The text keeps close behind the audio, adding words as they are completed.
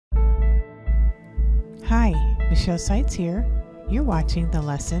Hi, Michelle Seitz here. You're watching the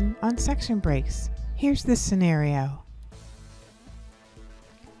lesson on section breaks. Here's the scenario.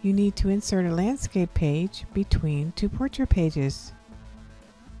 You need to insert a landscape page between two portrait pages.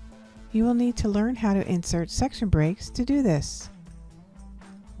 You will need to learn how to insert section breaks to do this.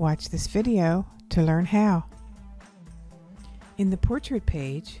 Watch this video to learn how. In the portrait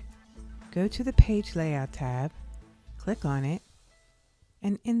page, go to the Page Layout tab, click on it,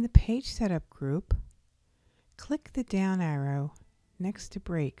 and in the Page Setup group, click the down arrow next to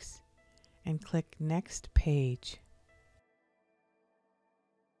Breaks and click Next Page.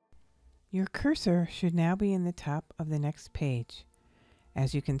 Your cursor should now be in the top of the next page.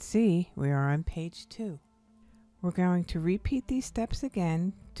 As you can see, we are on page 2. We're going to repeat these steps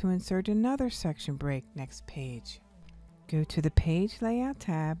again to insert another section break next page. Go to the Page Layout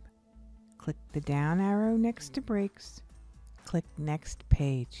tab, click the down arrow next to Breaks, click Next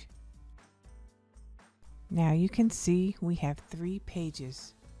Page. Now you can see we have 3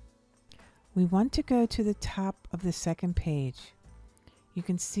 pages. We want to go to the top of the second page. You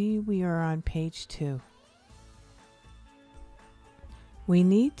can see we are on page 2. We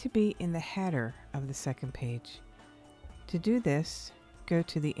need to be in the header of the second page. To do this, go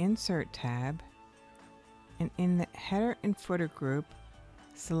to the Insert tab, and in the Header and Footer group,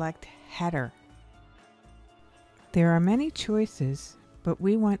 select Header. There are many choices, but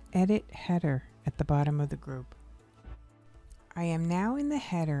we want Edit Header at the bottom of the group. I am now in the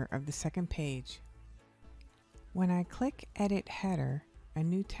header of the second page. When I click Edit Header, a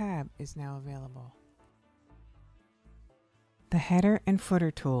new tab is now available. The Header and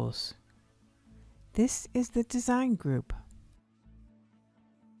Footer tools. This is the Design group,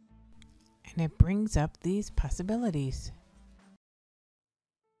 and it brings up these possibilities.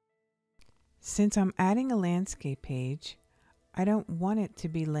 Since I'm adding a landscape page, I don't want it to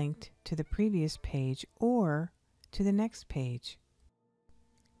be linked to the previous page or to the next page,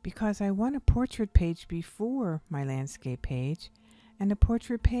 because I want a portrait page before my landscape page and a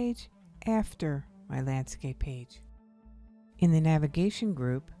portrait page after my landscape page. In the navigation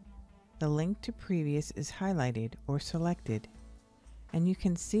group, the link to previous is highlighted or selected, and you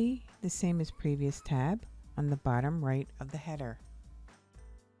can see the Same as Previous tab on the bottom right of the header.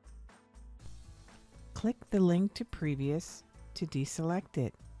 Click the link to previous to deselect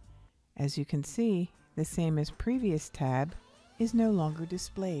it. As you can see, the Same as Previous tab is no longer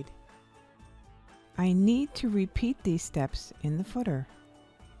displayed. I need to repeat these steps in the footer.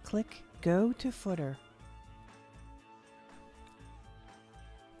 Click Go to Footer.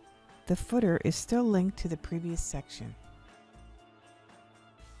 The footer is still linked to the previous section.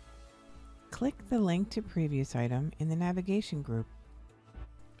 Click the link to previous item in the navigation group.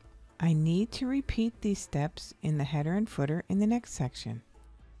 I need to repeat these steps in the header and footer in the next section.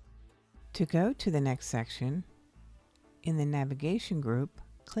 To go to the next section, in the navigation group,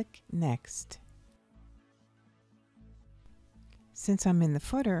 click Next. Since I'm in the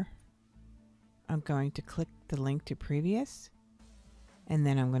footer, I'm going to click the link to previous, and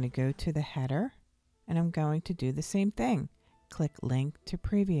then I'm going to go to the header, and I'm going to do the same thing. Click Link to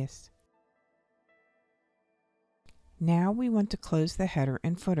Previous. Now we want to close the header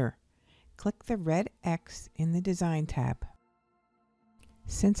and footer. Click the red X in the Design tab.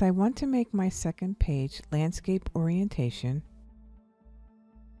 Since I want to make my second page landscape orientation,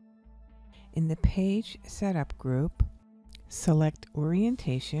 in the Page Setup group, select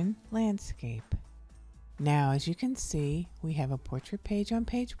Orientation Landscape. Now, as you can see, we have a portrait page on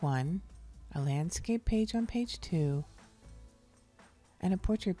page 1, a landscape page on page 2, and a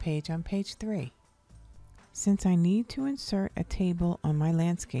portrait page on page 3. Since I need to insert a table on my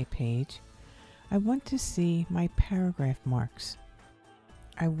landscape page, I want to see my paragraph marks.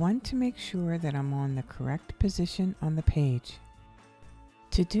 I want to make sure that I'm on the correct position on the page.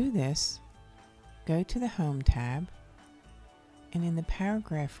 To do this, go to the Home tab, and in the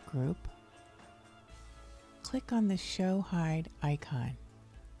Paragraph group, click on the Show Hide icon.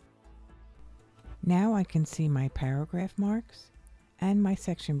 Now I can see my paragraph marks and my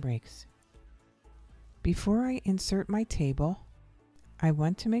section breaks. Before I insert my table, I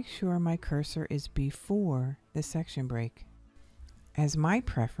want to make sure my cursor is before the section break. As my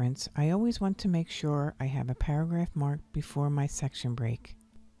preference, I always want to make sure I have a paragraph mark before my section break.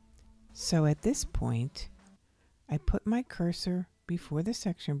 So at this point, I put my cursor before the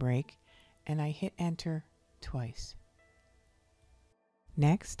section break and I hit Enter twice.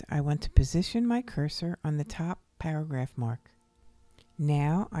 Next, I want to position my cursor on the top paragraph mark.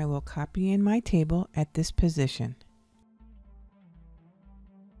 Now I will copy in my table at this position.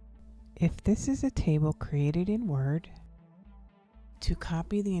 If this is a table created in Word, to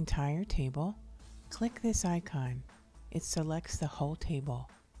copy the entire table, Click this icon. It selects the whole table.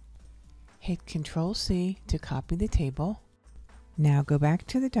 Hit Ctrl+C to copy the table. Now go back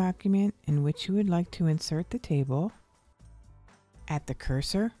to the document in which you would like to insert the table. At the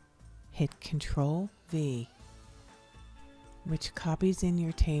cursor, hit Ctrl+V, which copies in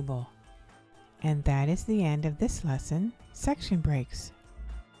your table. And that is the end of this lesson, Section Breaks.